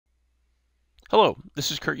Hello,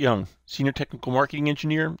 this is Kurt Young, Senior Technical Marketing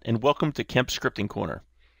Engineer, and welcome to Kemp Scripting Corner,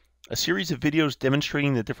 a series of videos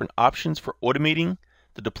demonstrating the different options for automating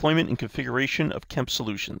the deployment and configuration of Kemp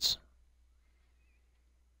solutions.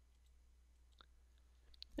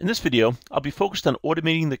 In this video, I'll be focused on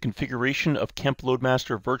automating the configuration of Kemp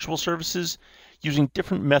LoadMaster virtual services using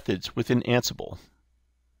different methods within Ansible.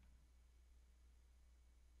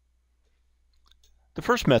 The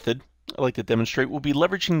first method I'd like to demonstrate will be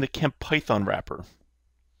leveraging the Kemp Python wrapper.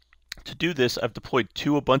 To do this, I've deployed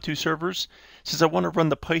two Ubuntu servers since I want to run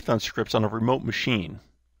the Python scripts on a remote machine.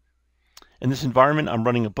 In this environment, I'm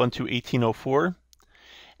running Ubuntu 18.04,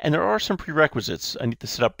 and there are some prerequisites I need to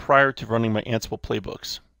set up prior to running my Ansible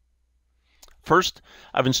Playbooks. First,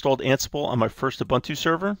 I've installed Ansible on my first Ubuntu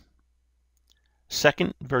server.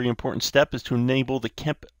 Second, very important step is to enable the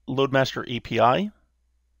Kemp LoadMaster API.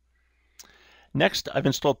 Next, I've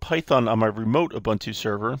installed Python on my remote Ubuntu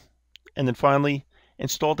server, and then finally,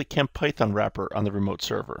 installed the Kemp Python wrapper on the remote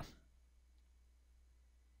server.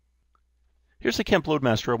 Here's the Kemp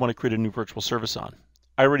LoadMaster I want to create a new virtual service on.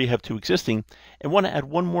 I already have two existing, and want to add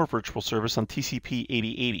one more virtual service on TCP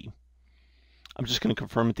 8080. I'm just going to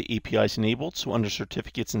confirm that the API is enabled, so under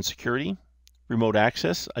Certificates and Security, Remote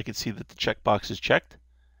Access, I can see that the checkbox is checked.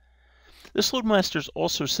 This LoadMaster is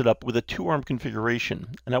also set up with a two-arm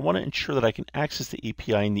configuration, and I want to ensure that I can access the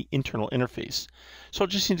API in the internal interface, so I'll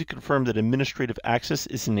just need to confirm that administrative access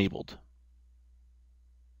is enabled.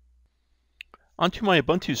 Onto my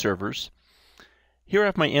Ubuntu servers, here I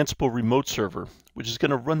have my Ansible remote server, which is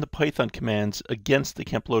going to run the Python commands against the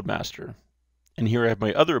Kemp LoadMaster, and here I have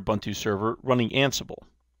my other Ubuntu server running Ansible.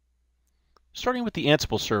 Starting with the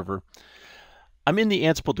Ansible server, I'm in the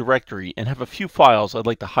Ansible directory and have a few files I'd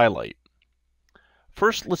like to highlight.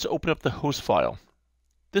 First, let's open up the host file.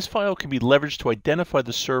 This file can be leveraged to identify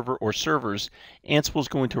the server or servers Ansible is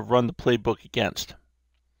going to run the playbook against.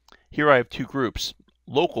 Here I have two groups,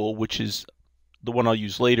 local, which is the one I'll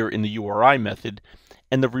use later in the URI method,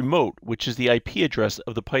 and the remote, which is the IP address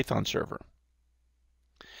of the Python server.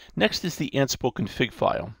 Next is the Ansible config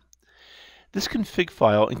file. This config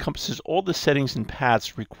file encompasses all the settings and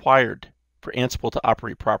paths required for Ansible to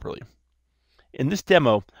operate properly. In this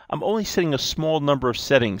demo, I'm only setting a small number of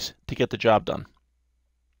settings to get the job done.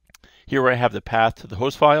 Here I have the path to the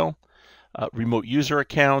host file, remote user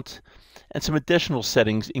account, and some additional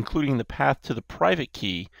settings, including the path to the private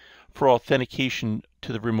key for authentication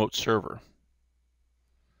to the remote server.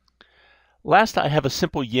 Last, I have a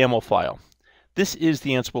simple YAML file. This is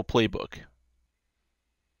the Ansible Playbook.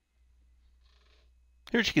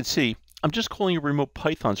 Here, as you can see, I'm just calling a remote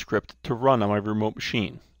Python script to run on my remote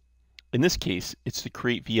machine. In this case, it's the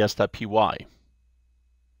create_vs.py.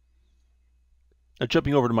 Now,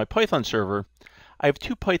 jumping over to my Python server, I have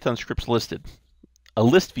two Python scripts listed, a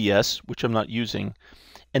list_vs, which I'm not using,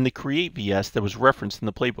 and the create_vs that was referenced in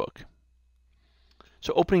the playbook.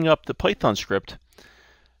 So opening up the Python script,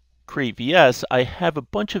 create_vs, I have a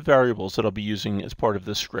bunch of variables that I'll be using as part of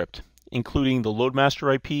this script, including the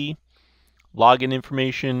LoadMaster IP, login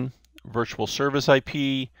information, virtual service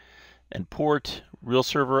IP, and port, real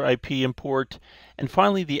server IP and port, and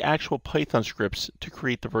finally the actual Python scripts to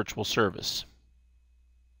create the virtual service.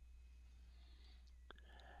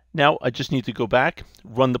 Now I just need to go back,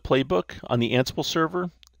 run the playbook on the Ansible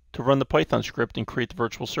server to run the Python script and create the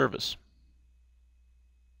virtual service.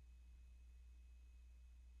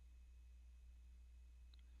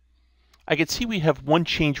 I can see we have one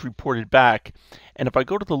change reported back, and if I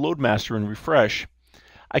go to the LoadMaster and refresh,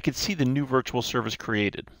 I can see the new virtual service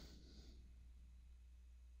created.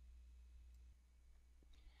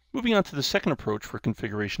 Moving on to the second approach for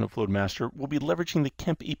configuration of LoadMaster, we'll be leveraging the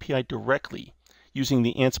Kemp API directly using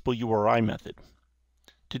the Ansible URI method.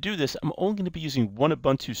 To do this, I'm only going to be using one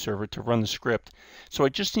Ubuntu server to run the script, so I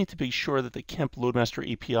just need to be sure that the Kemp LoadMaster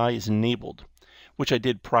API is enabled, which I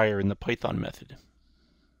did prior in the Python method.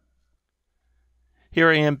 Here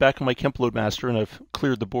I am back on my Kemp LoadMaster, and I've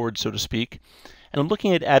cleared the board, so to speak, and I'm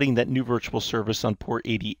looking at adding that new virtual service on port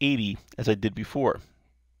 8080 as I did before.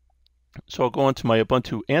 So I'll go onto my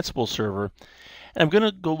Ubuntu Ansible server, and I'm going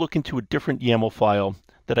to go look into a different YAML file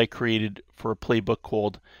that I created for a playbook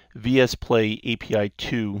called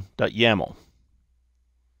vsplayAPI2.yaml.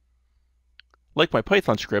 Like my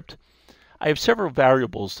Python script, I have several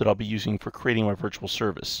variables that I'll be using for creating my virtual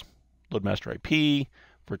service. LoadMaster IP,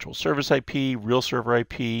 virtual service IP, real server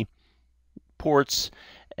IP, ports,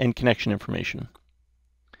 and connection information.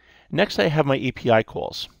 Next, I have my API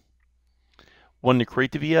calls. One to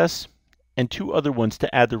create the VS, and two other ones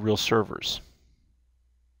to add the real servers.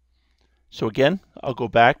 So again, I'll go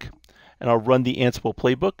back and I'll run the Ansible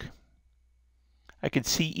playbook. I can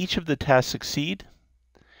see each of the tasks succeed.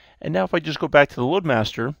 And now if I just go back to the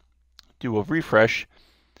LoadMaster, do a refresh,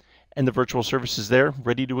 and the virtual service is there,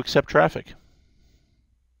 ready to accept traffic.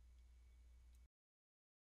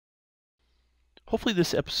 Hopefully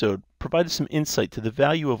this episode provided some insight to the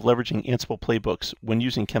value of leveraging Ansible Playbooks when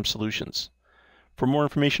using Kemp solutions. For more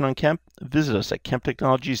information on Kemp, visit us at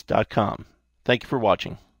kemptechnologies.com. Thank you for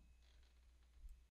watching.